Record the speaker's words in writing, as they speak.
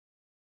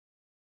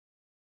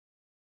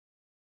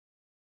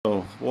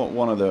So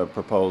one of the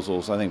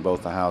proposals, I think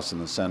both the House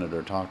and the Senate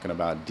are talking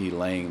about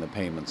delaying the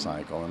payment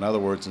cycle. In other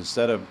words,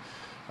 instead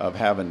of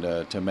having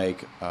to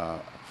make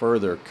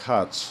further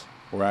cuts,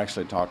 we're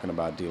actually talking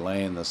about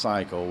delaying the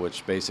cycle,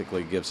 which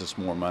basically gives us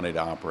more money to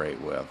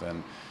operate with.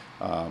 And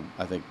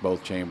I think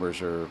both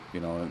chambers are,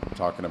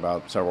 talking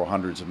about several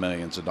hundreds of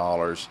millions of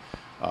dollars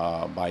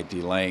by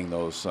delaying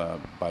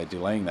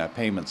that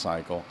payment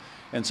cycle.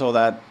 And so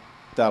that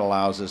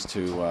allows us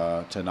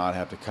to not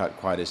have to cut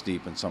quite as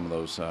deep in some of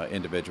those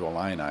individual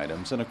line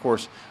items. And of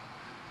course,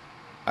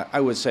 I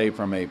would say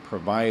from a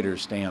provider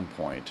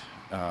standpoint,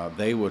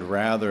 they would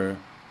rather,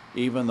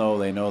 even though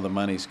they know the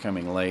money's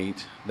coming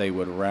late, they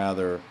would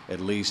rather at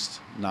least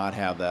not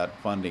have that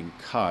funding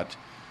cut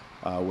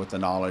with the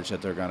knowledge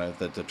that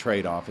that the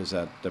trade-off is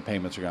that the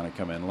payments are going to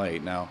come in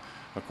late. Now,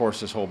 of course,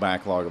 this whole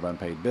backlog of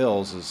unpaid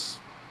bills is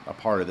a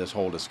part of this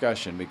whole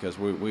discussion because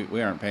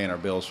we aren't paying our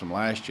bills from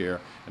last year,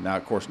 and now,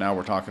 of course, now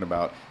we're talking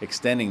about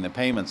extending the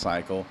payment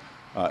cycle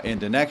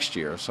into next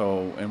year.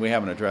 So, and we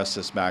haven't addressed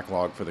this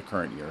backlog for the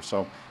current year.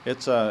 So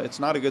it's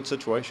not a good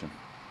situation.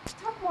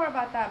 Talk more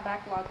about that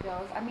backlog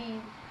bills. I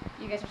mean,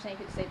 you guys are saying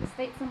you could save the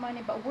state some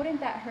money, but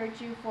wouldn't that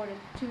hurt you for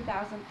the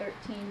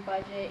 2013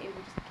 budget? It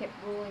would just keep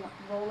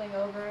rolling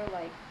over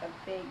like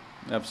a big.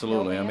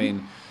 Absolutely. I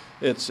mean,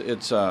 it's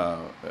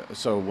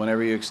so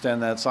whenever you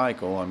extend that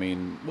cycle,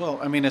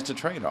 it's a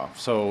trade-off.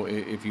 So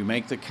if you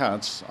make the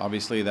cuts,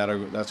 obviously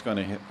that's going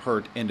to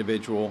hurt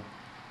individuals,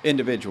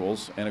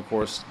 and of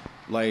course,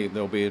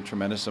 there'll be a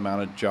tremendous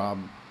amount of job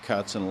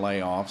cuts and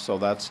layoffs. So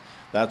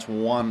that's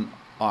one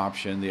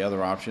option. The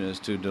other option is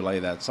to delay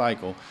that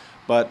cycle,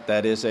 but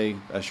that is a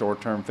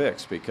short-term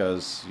fix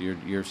because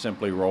you're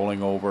simply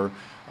rolling over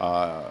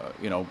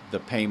the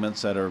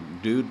payments that are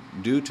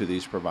due to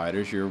these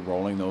providers. You're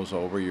rolling those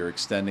over, you're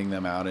extending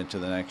them out into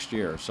the next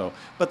year. So,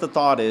 but the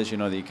thought is,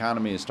 the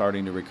economy is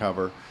starting to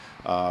recover.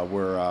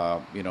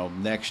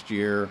 Next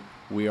year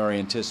we are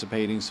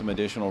anticipating some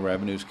additional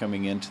revenues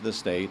coming into the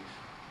state.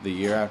 The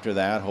year after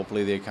that,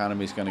 hopefully the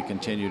economy is going to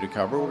continue to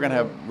recover. We're going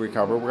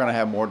to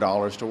have more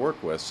dollars to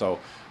work with. So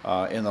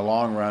in the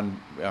long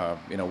run,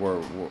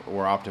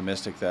 we're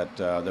optimistic that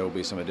there will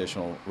be some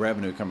additional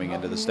revenue coming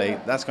into the state.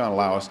 That's going to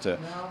allow us to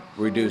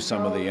reduce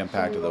some of the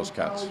impact of those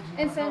cuts.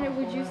 And Senator,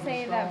 would you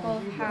say that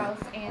both House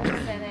and the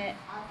Senate,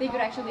 they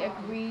could actually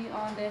agree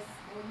on this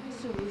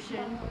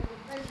solution?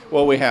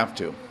 Well, we have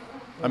to.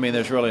 I mean,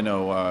 there's really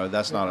no,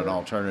 that's not an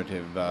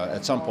alternative.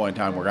 At some point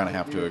in time, we're going to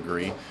have to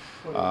agree.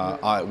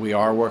 We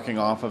are working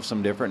off of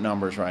some different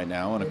numbers right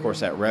now, and of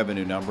course that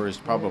revenue number is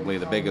probably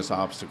the biggest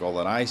obstacle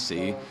that I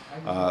see.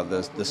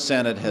 The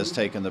Senate has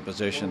taken the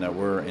position that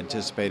we're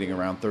anticipating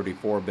around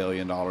 $34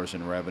 billion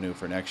in revenue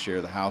for next year.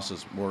 The House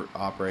is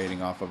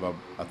operating off of a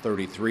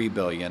 $33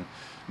 billion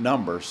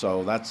number,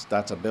 so that's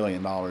 $1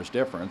 billion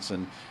difference,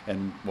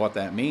 and what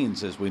that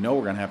means is we know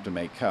we're going to have to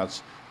make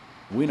cuts.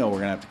 We know we're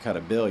going to have to cut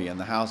 $1 billion.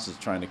 The House is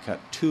trying to cut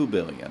 $2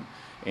 billion.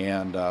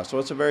 And so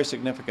it's a very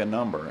significant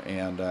number,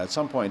 and at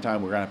some point in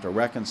time we're going to have to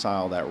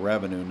reconcile that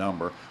revenue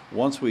number.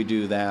 Once we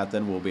do that,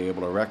 then we'll be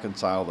able to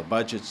reconcile the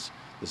budgets,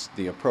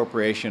 the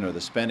appropriation or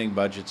the spending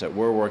budgets that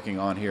we're working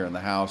on here in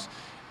the House.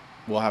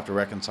 We'll have to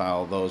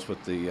reconcile those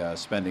with the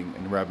spending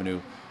and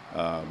revenue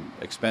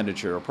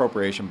expenditure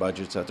appropriation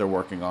budgets that they're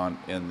working on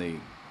in the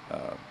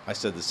I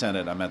said the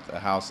Senate, I meant the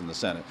House and the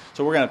Senate.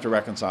 So we're going to have to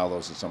reconcile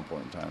those at some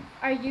point in time.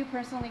 Are you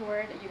personally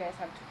worried that you guys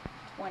have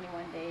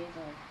 21 days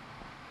or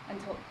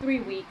until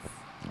 3 weeks?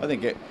 I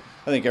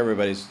think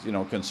everybody's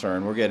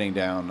concerned. We're getting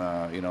down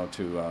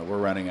we're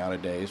running out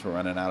of days. We're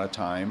running out of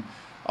time.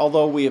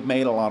 Although we have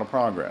made a lot of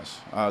progress,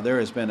 there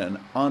has been an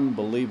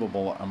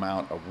unbelievable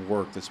amount of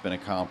work that's been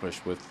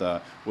accomplished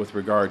with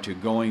regard to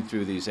going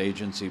through these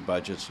agency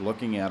budgets,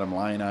 looking at them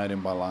line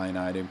item by line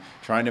item,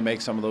 trying to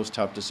make some of those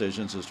tough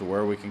decisions as to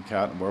where we can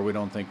cut and where we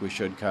don't think we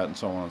should cut, and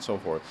so on and so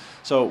forth.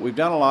 So we've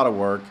done a lot of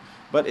work.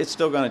 But it's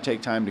still going to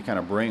take time to kind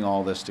of bring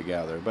all this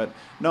together. But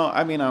no,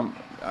 I mean,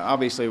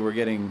 obviously we're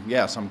getting,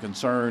 yes, I'm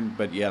concerned,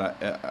 but yet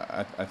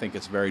I think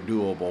it's very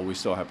doable. We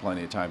still have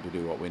plenty of time to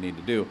do what we need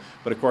to do.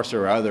 But of course,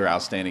 there are other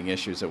outstanding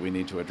issues that we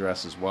need to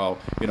address as well.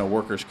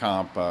 Workers'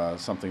 comp,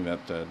 something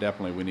that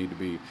definitely we need to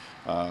be,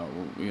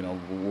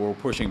 we're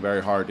pushing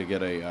very hard to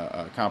get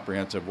a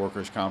comprehensive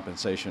workers'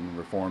 compensation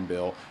reform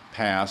bill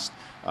passed.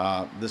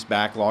 This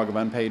backlog of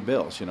unpaid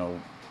bills,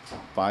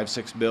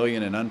 $5-6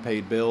 billion in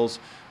unpaid bills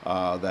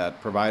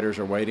that providers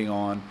are waiting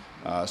on,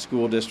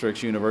 school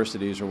districts,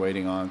 universities are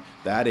waiting on.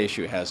 That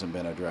issue hasn't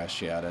been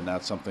addressed yet, and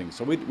that's something.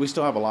 So we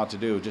still have a lot to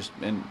do,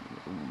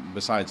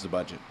 besides the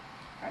budget.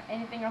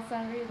 Anything else,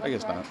 Senator? I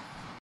guess not.